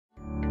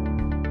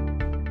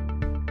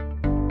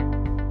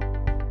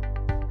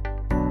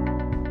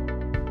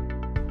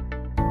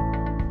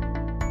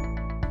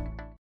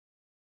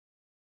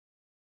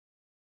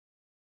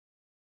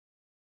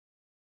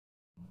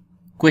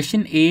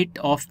Question 8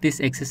 of this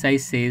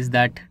exercise says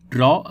that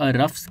draw a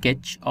rough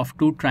sketch of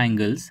two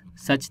triangles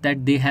such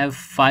that they have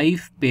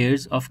 5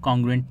 pairs of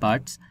congruent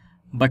parts,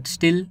 but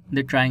still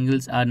the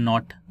triangles are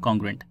not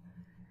congruent.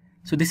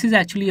 So this is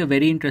actually a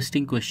very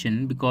interesting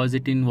question because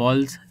it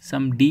involves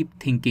some deep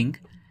thinking,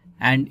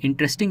 and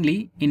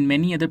interestingly, in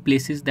many other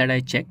places that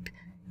I checked,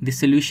 the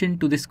solution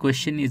to this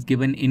question is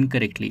given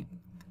incorrectly.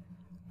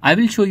 I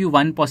will show you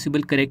one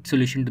possible correct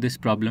solution to this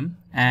problem,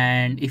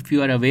 and if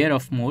you are aware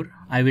of more,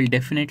 I will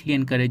definitely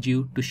encourage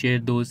you to share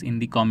those in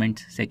the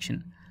comments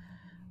section.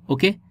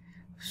 Okay,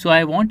 so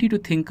I want you to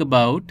think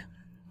about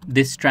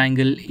this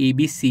triangle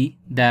ABC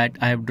that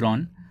I have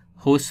drawn,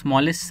 whose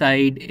smallest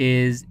side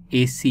is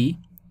AC,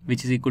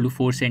 which is equal to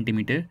 4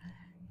 centimeter,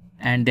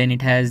 and then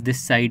it has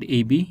this side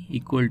AB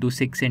equal to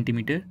 6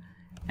 centimeter,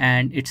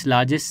 and its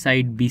largest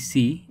side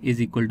BC is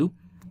equal to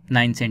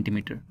 9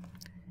 centimeter.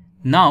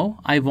 Now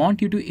I want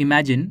you to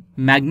imagine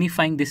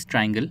magnifying this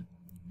triangle.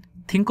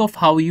 Think of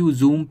how you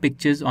zoom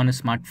pictures on a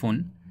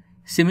smartphone.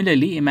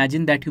 Similarly,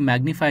 imagine that you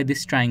magnify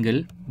this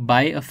triangle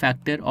by a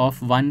factor of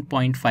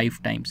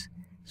 1.5 times.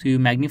 So you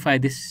magnify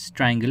this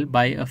triangle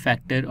by a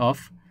factor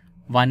of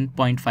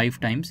 1.5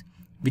 times,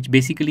 which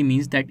basically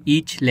means that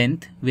each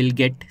length will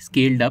get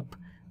scaled up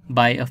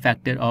by a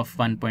factor of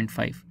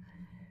 1.5.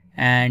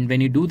 And when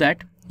you do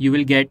that, you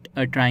will get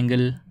a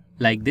triangle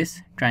like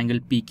this, triangle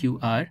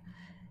PQR.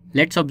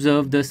 Let's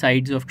observe the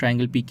sides of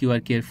triangle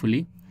PQR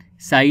carefully.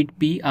 Side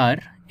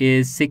PR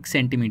is 6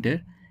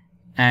 centimeter,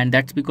 and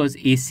that's because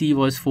AC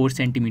was 4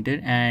 centimeter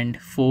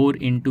and 4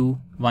 into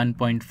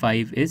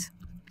 1.5 is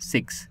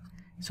 6.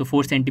 So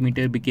 4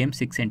 centimeter became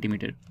 6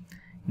 centimeter.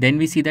 Then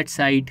we see that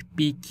side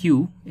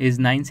PQ is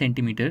 9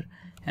 centimeter,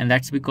 and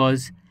that's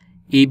because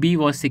AB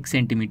was 6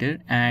 centimeter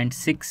and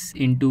 6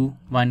 into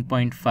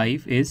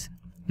 1.5 is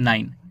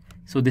 9.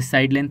 So this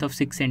side length of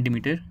 6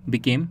 centimeter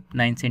became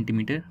 9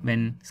 centimeter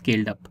when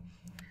scaled up.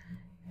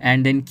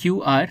 And then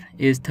QR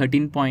is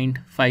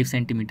 13.5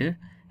 centimeter,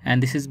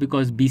 and this is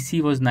because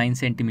BC was 9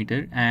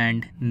 centimeter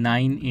and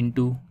 9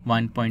 into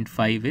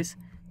 1.5 is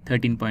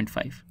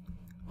 13.5.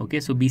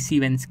 Okay, so BC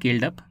when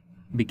scaled up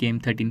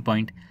became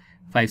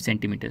 13.5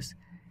 centimeters.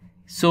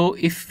 So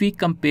if we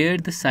compare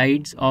the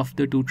sides of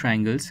the two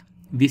triangles,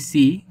 we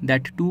see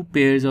that two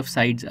pairs of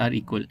sides are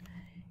equal.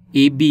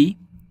 AB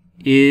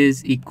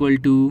is equal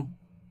to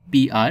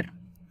PR,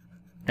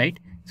 right?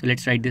 So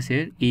let's write this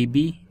here.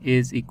 AB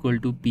is equal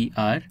to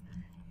PR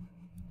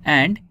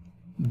and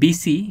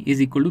BC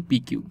is equal to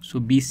PQ. So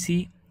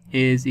BC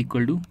is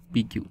equal to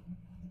PQ.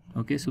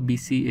 Okay, so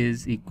BC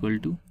is equal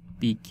to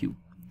PQ.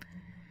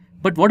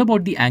 But what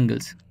about the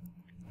angles?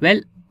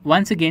 Well,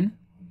 once again,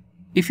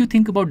 if you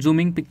think about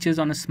zooming pictures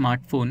on a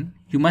smartphone,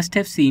 you must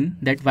have seen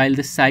that while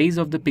the size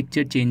of the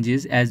picture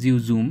changes as you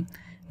zoom,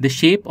 the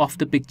shape of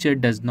the picture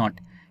does not.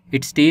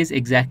 It stays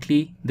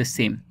exactly the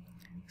same.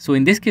 So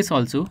in this case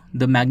also,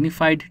 the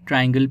magnified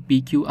triangle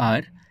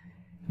PQR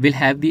will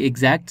have the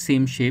exact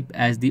same shape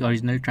as the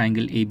original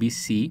triangle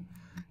ABC,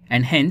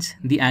 and hence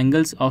the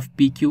angles of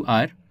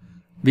PQR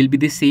will be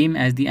the same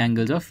as the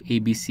angles of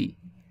ABC.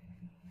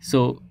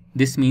 So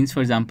this means,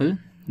 for example,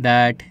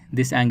 that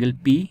this angle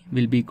P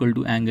will be equal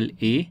to angle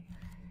A,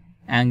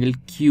 angle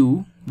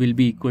Q will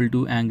be equal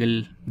to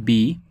angle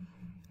B,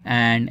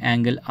 and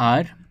angle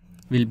R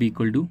will be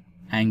equal to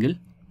angle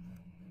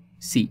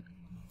C.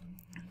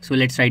 So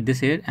let's write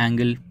this here.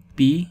 Angle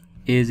P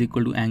is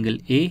equal to angle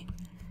A,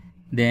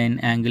 then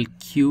angle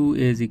Q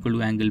is equal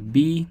to angle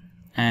B,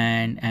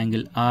 and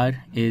angle R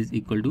is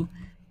equal to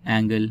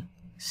angle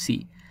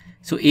C.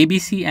 So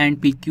ABC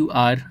and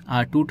PQR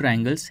are two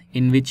triangles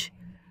in which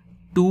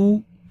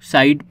two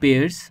side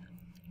pairs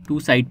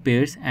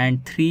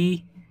and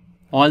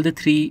all the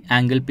three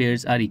angle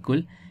pairs are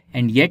equal,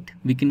 and yet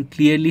we can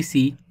clearly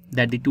see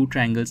that the two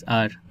triangles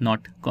are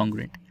not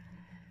congruent.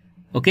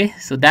 Okay,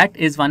 so that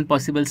is one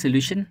possible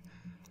solution,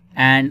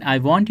 and I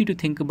want you to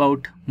think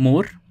about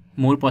more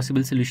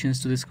possible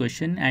solutions to this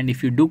question, and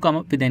if you do come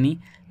up with any,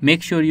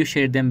 make sure you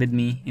share them with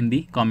me in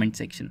the comment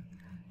section.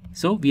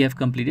 So we have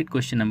completed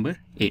question number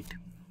 8.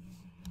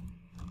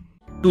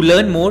 To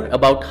learn more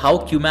about how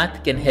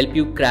QMath can help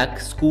you crack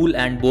school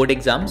and board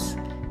exams,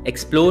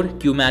 explore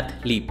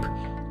QMath Leap,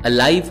 a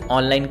live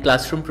online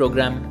classroom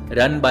program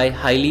run by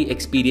highly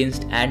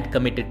experienced and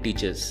committed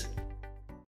teachers.